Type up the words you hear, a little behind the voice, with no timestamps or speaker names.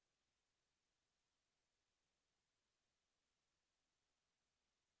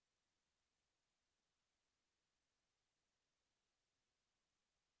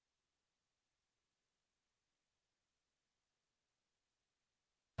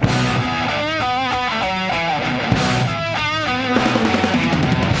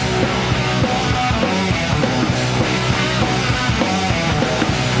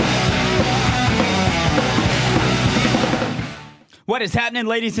What is happening,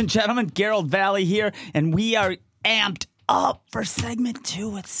 ladies and gentlemen? Garold Vallie here, and we are amped up for segment 2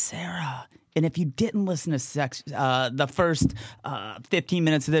 with Sarah. And if you didn't listen to the first 15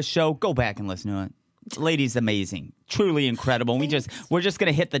 minutes of this show, go back and listen to it. Lady's amazing, truly incredible. We're just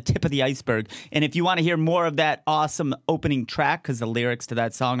gonna hit the tip of the iceberg. And if you want to hear more of that awesome opening track, because the lyrics to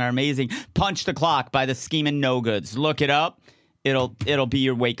that song are amazing, "Punch the Clock" by the Schemin' No Goods. Look it up. It'll be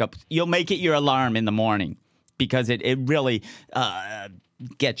your wake up. You'll make it your alarm in the morning because it really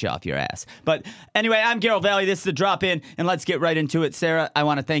get you off your ass. But anyway, I'm Garold Vallie. This is the Drop In, and let's get right into it. Sarah, I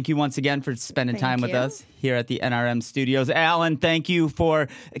want to thank you once again for spending time with us here at the NRM studios. Alan, thank you for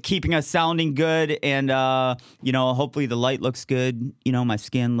keeping us sounding good, and hopefully the light looks good. My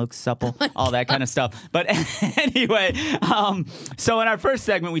skin looks supple, all that kind of stuff. But anyway, so in our first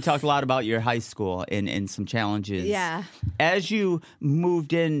segment, we talked a lot about your high school and some challenges. Yeah. As you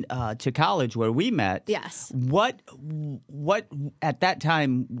moved in to college where we met, yes. What at that time,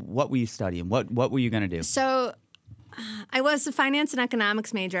 what were you studying? What were you going to do? So I was a finance and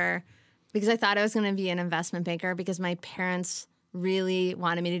economics major because I thought I was going to be an investment banker because my parents really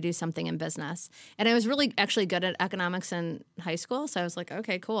wanted me to do something in business. And I was really actually good at economics in high school. So I was like,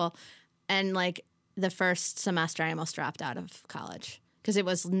 okay, cool. And like the first semester, I almost dropped out of college because it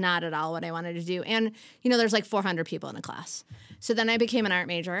was not at all what I wanted to do. And, there's like 400 people in a class. So then I became an art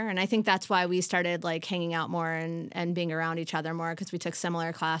major, and I think that's why we started like hanging out more and being around each other more because we took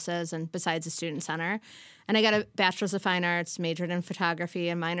similar classes and besides the student center. And I got a bachelor's of fine arts, majored in photography,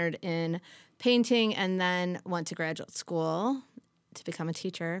 and minored in painting, and then went to graduate school to become a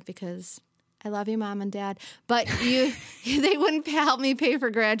teacher because I love you, Mom and Dad. But they wouldn't help me pay for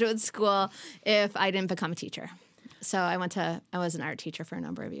graduate school if I didn't become a teacher. So I was an art teacher for a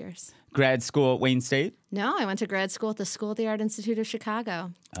number of years. Grad school at Wayne State? No, I went to grad school at the School of the Art Institute of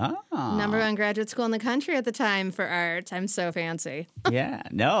Chicago. Oh. Number 1 graduate school in the country at the time for art. I'm so fancy. Yeah,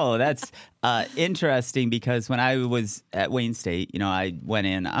 no, that's interesting because when I was at Wayne State, I went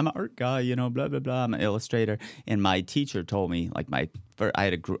in, I'm an art guy, blah, blah, blah, I'm an illustrator. And my teacher told me, I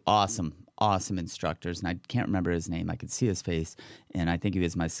had awesome instructors, and I can't remember his name. I could see his face, and I think he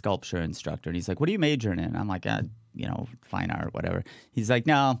was my sculpture instructor. And he's like, "What are you majoring in?" I'm like, fine art, whatever. He's like,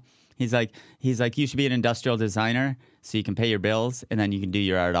 "No." He's like, "You should be an industrial designer so you can pay your bills, and then you can do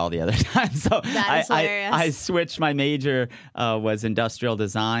your art all the other time." So that is hilarious. I switched. My major was industrial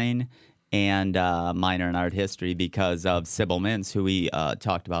design and minor in art history because of Sybil Mintz, who we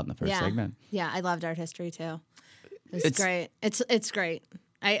talked about in the first segment. Yeah, I loved art history too. It's great. It's great.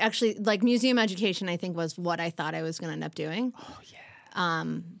 I actually, museum education, I think, was what I thought I was going to end up doing. Oh, yeah.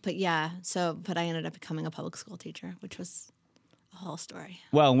 But I ended up becoming a public school teacher, which was a whole story.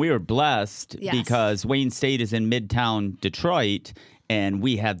 Well, we were blessed because Wayne State is in Midtown Detroit, and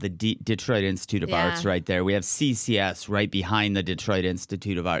we have the Detroit Institute of Arts right there. We have CCS right behind the Detroit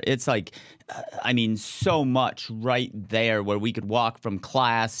Institute of Art. It's so much right there where we could walk from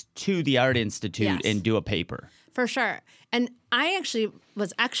class to the Art Institute and do a paper. For sure. And I actually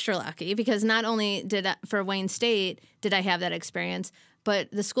was extra lucky because not only for Wayne State did I have that experience,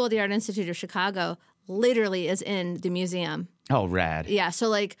 but the School of the Art Institute of Chicago literally is in the museum. Oh, rad. Yeah.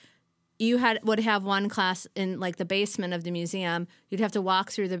 So you would have one class in the basement of the museum. You'd have to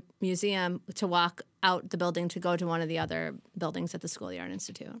walk through the museum to walk out the building to go to one of the other buildings at the School of the Art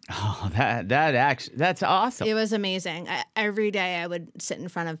Institute. Oh, that's awesome. It was amazing. Every day I would sit in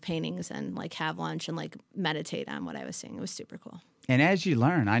front of paintings and have lunch and meditate on what I was seeing. It was super cool. And as you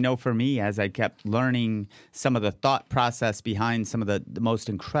learn, I know for me, as I kept learning some of the thought process behind some of the most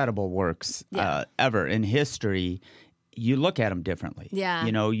incredible works ever in history, you look at them differently. Yeah.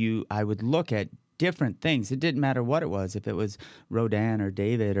 I would look at different things. It didn't matter what it was, if it was Rodin or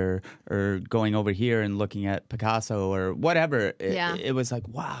David or going over here and looking at Picasso or whatever. It was like,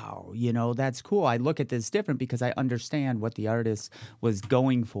 wow, that's cool. I look at this different because I understand what the artist was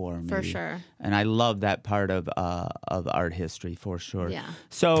going for. Maybe. For sure. And I love that part of art history for sure. Yeah.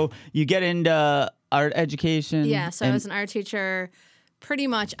 So you get into art education. Yeah. So I was an art teacher pretty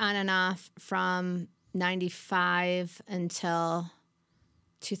much on and off from 95 until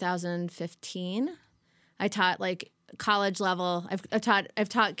 2015. I taught college level. I've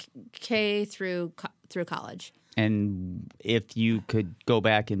taught K through college. And if you could go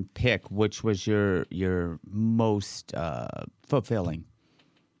back and pick, which was your most fulfilling?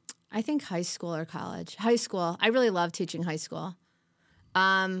 I think high school or college. High school. I really loved teaching high school.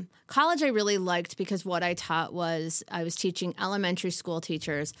 College I really liked because what I taught was I was teaching elementary school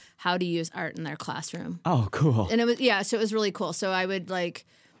teachers how to use art in their classroom. Oh, cool. And it was so it was really cool. So I would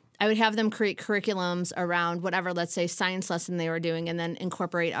I would have them create curriculums around whatever, let's say, science lesson they were doing, and then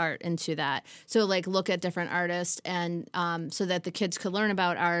incorporate art into that. So like look at different artists, and so that the kids could learn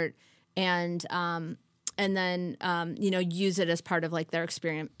about art, and then use it as part of like their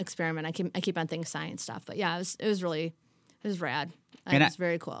experiment. I keep on thinking science stuff, but yeah, it was rad. And it was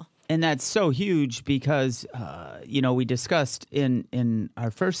very cool. And that's so huge because we discussed in our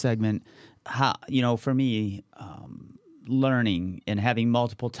first segment how for me. Learning and having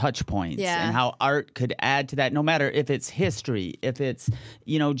multiple touch points and how art could add to that, no matter if it's history, if it's,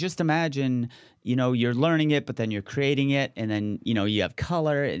 just imagine, you're learning it, but then you're creating it, and then, you have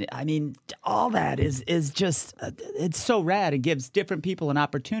color. I mean, all that is just, it's so rad. It gives different people an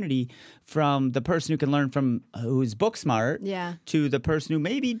opportunity, from the person who can learn from who's book smart to the person who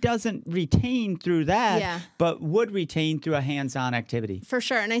maybe doesn't retain through that, but would retain through a hands-on activity. For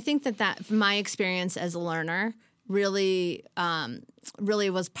sure. And I think that from my experience as a learner, really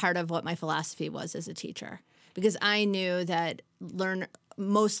was part of what my philosophy was as a teacher, because I knew that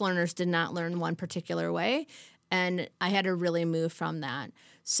most learners did not learn one particular way, and I had to really move from that.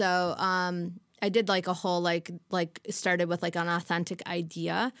 So I did like a whole like started with like an authentic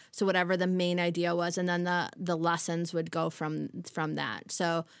idea, so whatever the main idea was, and then the lessons would go from that.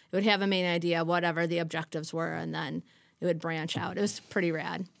 So it would have a main idea, whatever the objectives were, and then it would branch out. It was pretty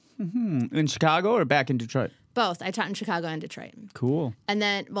rad. Mm-hmm. In Chicago or back in Detroit? Both. I taught in Chicago and Detroit. Cool. And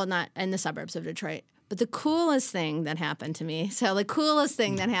then, well, not in the suburbs of Detroit. But the coolest thing that happened to me, was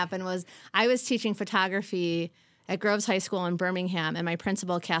I was teaching photography at Groves High School in Birmingham, and my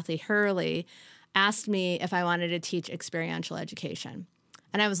principal, Kathy Hurley, asked me if I wanted to teach experiential education.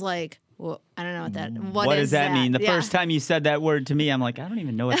 And I was like, well, I don't know what does that mean? The first time you said that word to me, I'm like, I don't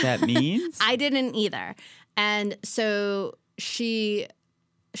even know what that means. I didn't either. And so she's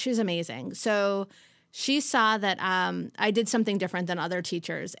amazing. So she saw that I did something different than other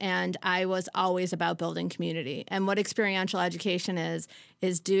teachers, and I was always about building community. And what experiential education is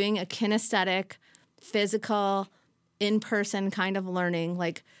doing a kinesthetic, physical, in-person kind of learning.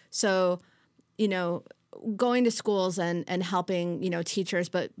 Like, so, going to schools and helping, teachers,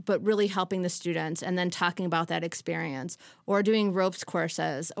 but really helping the students, and then talking about that experience, or doing ropes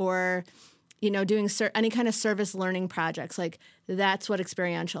courses, or doing any kind of service learning projects. Like, that's what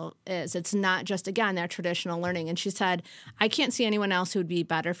experiential is. It's not just, again, that traditional learning. And she said, I can't see anyone else who would be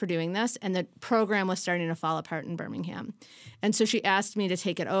better for doing this. And the program was starting to fall apart in Birmingham. And so she asked me to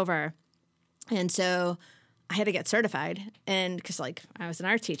take it over. And so I had to get certified, and because I was an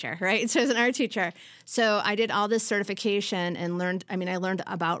art teacher, right? So I was an art teacher. So I did all this certification and I learned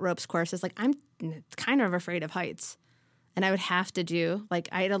about ropes courses. Like, I'm kind of afraid of heights. And I would have to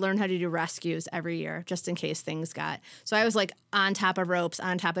I had to learn how to do rescues every year just in case things got. So I was on top of ropes,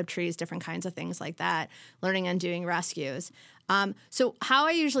 on top of trees, different kinds of things like that, learning and doing rescues. So how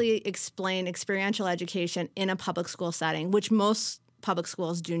I usually explain experiential education in a public school setting, which most public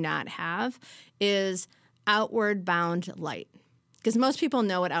schools do not have, is outward bound light. Because most people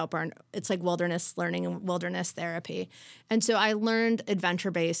know what it's like wilderness learning and wilderness therapy. And so I learned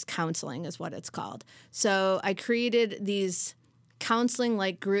adventure-based counseling is what it's called. So I created these counseling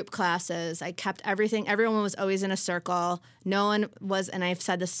group classes. I kept everything. Everyone was always in a circle. No one was, and I've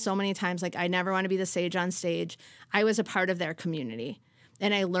said this so many times, I never want to be the sage on stage. I was a part of their community,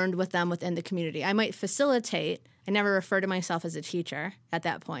 and I learned with them within the community. I might facilitate. I never refer to myself as a teacher at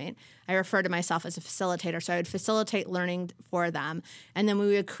that point. I refer to myself as a facilitator. So I would facilitate learning for them, and then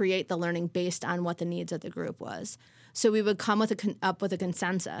we would create the learning based on what the needs of the group was. So we would come up with a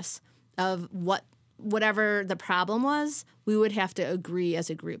consensus of whatever the problem was. We would have to agree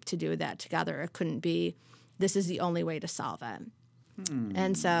as a group to do that together. It couldn't be, this is the only way to solve it.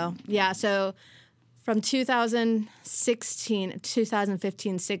 And so, so from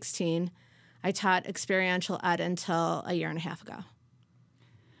 2015-16, I taught experiential ed until a year and a half ago.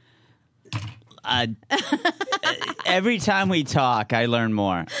 Every time we talk, I learn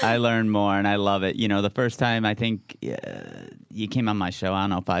more. And I love it. The first time I think you came on my show, I don't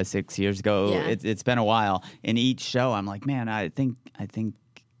know, 5-6 years ago. Yeah. It's been a while. In each show, I'm like, man, I think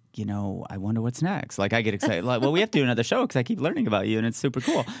I wonder what's next. I get excited. We have to do another show because I keep learning about you, and it's super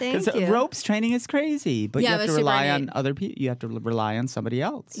cool. Thank you. Ropes training is crazy, but you have to rely on other people. You have to rely on somebody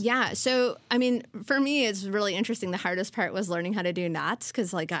else. Yeah. So, for me, it's really interesting. The hardest part was learning how to do knots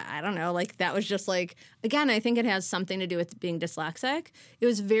because, I don't know, that was just again, I think it has something to do with being dyslexic. It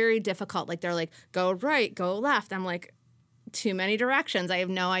was very difficult. they're go right, go left. I'm too many directions. I have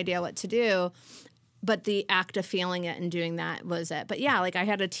no idea what to do. But the act of feeling it and doing that was it. But yeah, I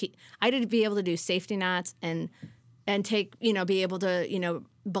had to be able to do safety knots and and be able to,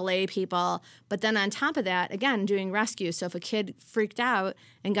 belay people. But then on top of that, again, doing rescue. So if a kid freaked out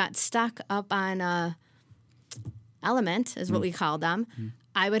and got stuck up on a element, is what we call them,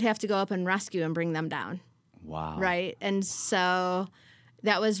 I would have to go up and rescue and bring them down. Wow. Right. And so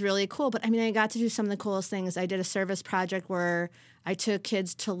that was really cool. But I got to do some of the coolest things. I did a service project where I took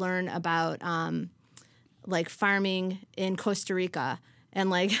kids to learn about farming in Costa Rica. And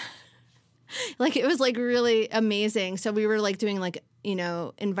like it was like really amazing. So we were like doing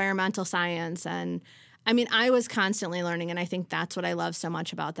environmental science. And I was constantly learning. And I think that's what I love so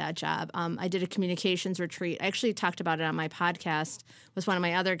much about that job. I did a communications retreat. I actually talked about it on my podcast with one of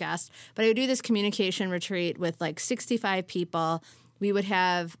my other guests. But I would do this communication retreat with like 65 people. We would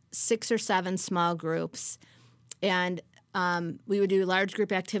have 6 or 7 small groups. And we would do large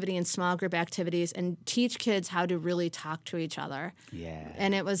group activity and small group activities and teach kids how to really talk to each other. Yeah.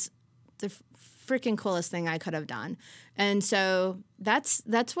 And it was the freaking coolest thing I could have done. And so that's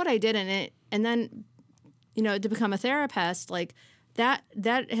what I did in it. And then, to become a therapist, like that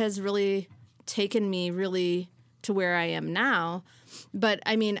has really taken me really to where I am now. But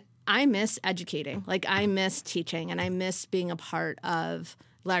I miss educating. Like I miss teaching and I miss being a part of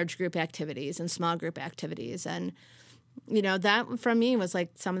large group activities and small group activities. And that for me was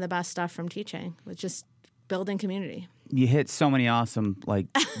like some of the best stuff from teaching, was just building community. You hit so many awesome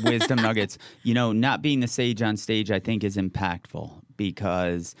wisdom nuggets. Not being the sage on stage, I think, is impactful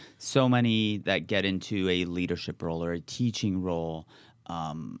because so many that get into a leadership role or a teaching role,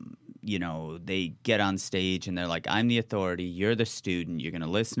 they get on stage and they're like, I'm the authority, you're the student, you're going to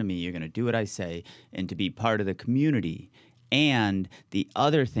listen to me, you're going to do what I say, and to be part of the community. And the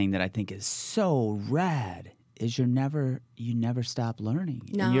other thing that I think is so rad is you never stop learning.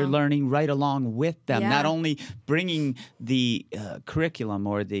 No. And you're learning right along with them. Yeah. Not only bringing the curriculum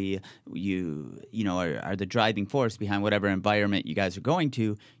or are the driving force behind whatever environment you guys are going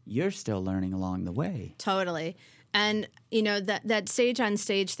to, you're still learning along the way. Totally. And that sage on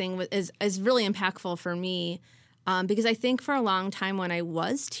stage thing is really impactful for me because I think for a long time when I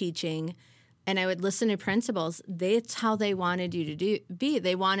was teaching and I would listen to principals, that's how they wanted you to be.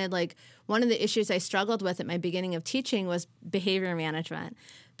 They wanted, one of the issues I struggled with at my beginning of teaching was behavior management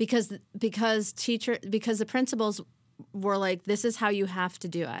because the principals were like, this is how you have to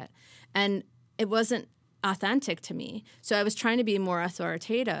do it. And it wasn't authentic to me. So I was trying to be more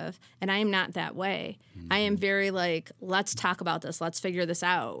authoritative, and I am not that way. I am very let's talk about this. Let's figure this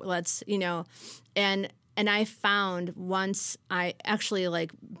out. And I found once I actually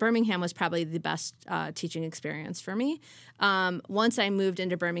Birmingham was probably the best teaching experience for me. Once I moved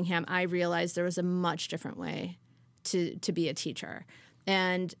into Birmingham, I realized there was a much different way to be a teacher.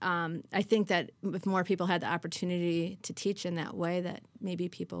 And I think that if more people had the opportunity to teach in that way, that maybe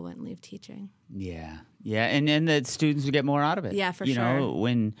people wouldn't leave teaching. Yeah. Yeah. And the students would get more out of it. Yeah, for sure.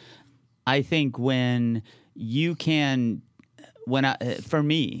 When you can, for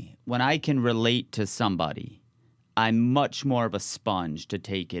me, when I can relate to somebody, I'm much more of a sponge to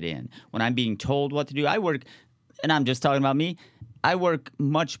take it in. When I'm being told what to do, and I'm just talking about me, I work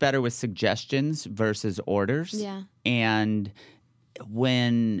much better with suggestions versus orders. Yeah. And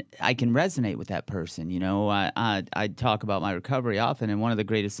when I can resonate with that person, I talk about my recovery often, and one of the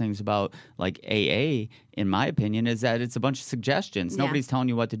greatest things about AA, in my opinion, is that it's a bunch of suggestions. Yeah. Nobody's telling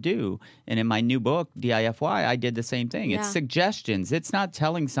you what to do. And in my new book, DIFY, I did the same thing. Yeah. It's suggestions. It's not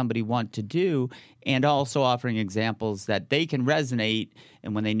telling somebody what to do, and also offering examples that they can resonate.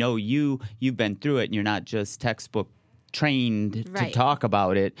 And when they know you've been through it, and you're not just textbook trained Right. to talk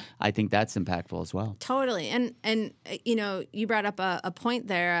about it, I think that's impactful as well. Totally. And you brought up a point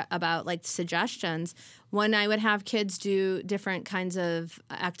there about suggestions. When I would have kids do different kinds of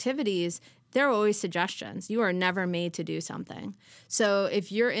activities, there are always suggestions. You are never made to do something. So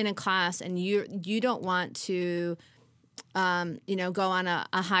if you're in a class and you don't want to go on a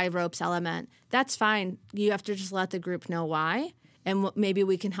high ropes element, that's fine. You have to just let the group know why, and maybe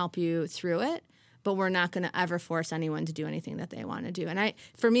we can help you through it. But we're not going to ever force anyone to do anything that they want to do. And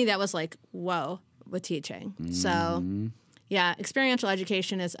for me, that was whoa, with teaching. Mm-hmm. So, yeah, experiential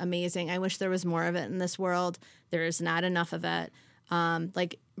education is amazing. I wish there was more of it in this world. There is not enough of it.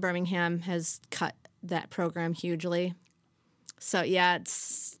 Birmingham has cut that program hugely. So, yeah, it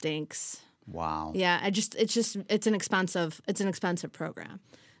stinks. Wow. Yeah, it's an expensive program.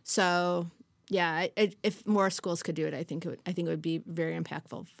 So, yeah, if more schools could do it, I think it would be very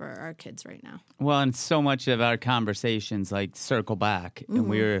impactful for our kids right now. Well, and so much of our conversations circle back, and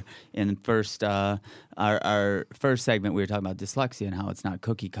we were in first our first segment. We were talking about dyslexia and how it's not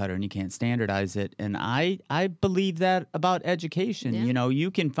cookie cutter and you can't standardize it. And I believe that about education. Yeah. You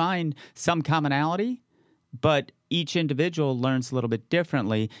can find some commonality, but each individual learns a little bit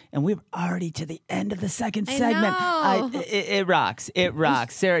differently. And we're already to the end of the second segment. It rocks. It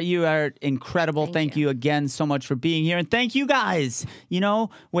rocks. Sarah, you are incredible. Thank you again so much for being here. And thank you guys. You know,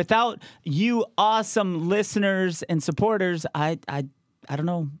 without you awesome listeners and supporters, I don't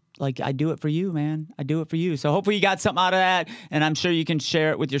know. Like, I do it for you, man. I do it for you. So hopefully you got something out of that, and I'm sure you can share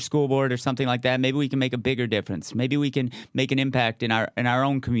it with your school board or something like that. Maybe we can make a bigger difference. Maybe we can make an impact in our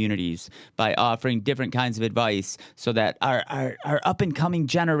own communities by offering different kinds of advice so that our up-and-coming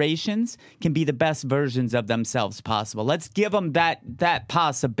generations can be the best versions of themselves possible. Let's give them that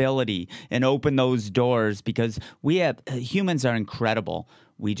possibility and open those doors, because humans are incredible.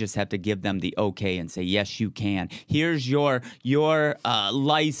 We just have to give them the okay and say, yes, you can. Here's your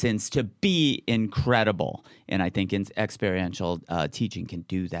license to be incredible. And I think experiential teaching can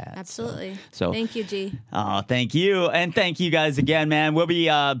do that. Absolutely. So thank you, G. Oh, thank you. And thank you guys again, man. We'll be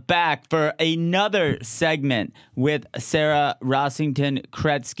back for another segment with Sarah Rossington,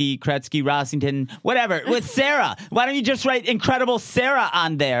 Kretzky, Rossington, whatever, with Sarah. Why don't you just write Incredible Sarah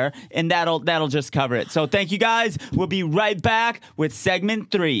on there, and that'll just cover it. So thank you guys. We'll be right back with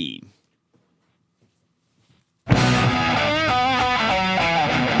segment 3.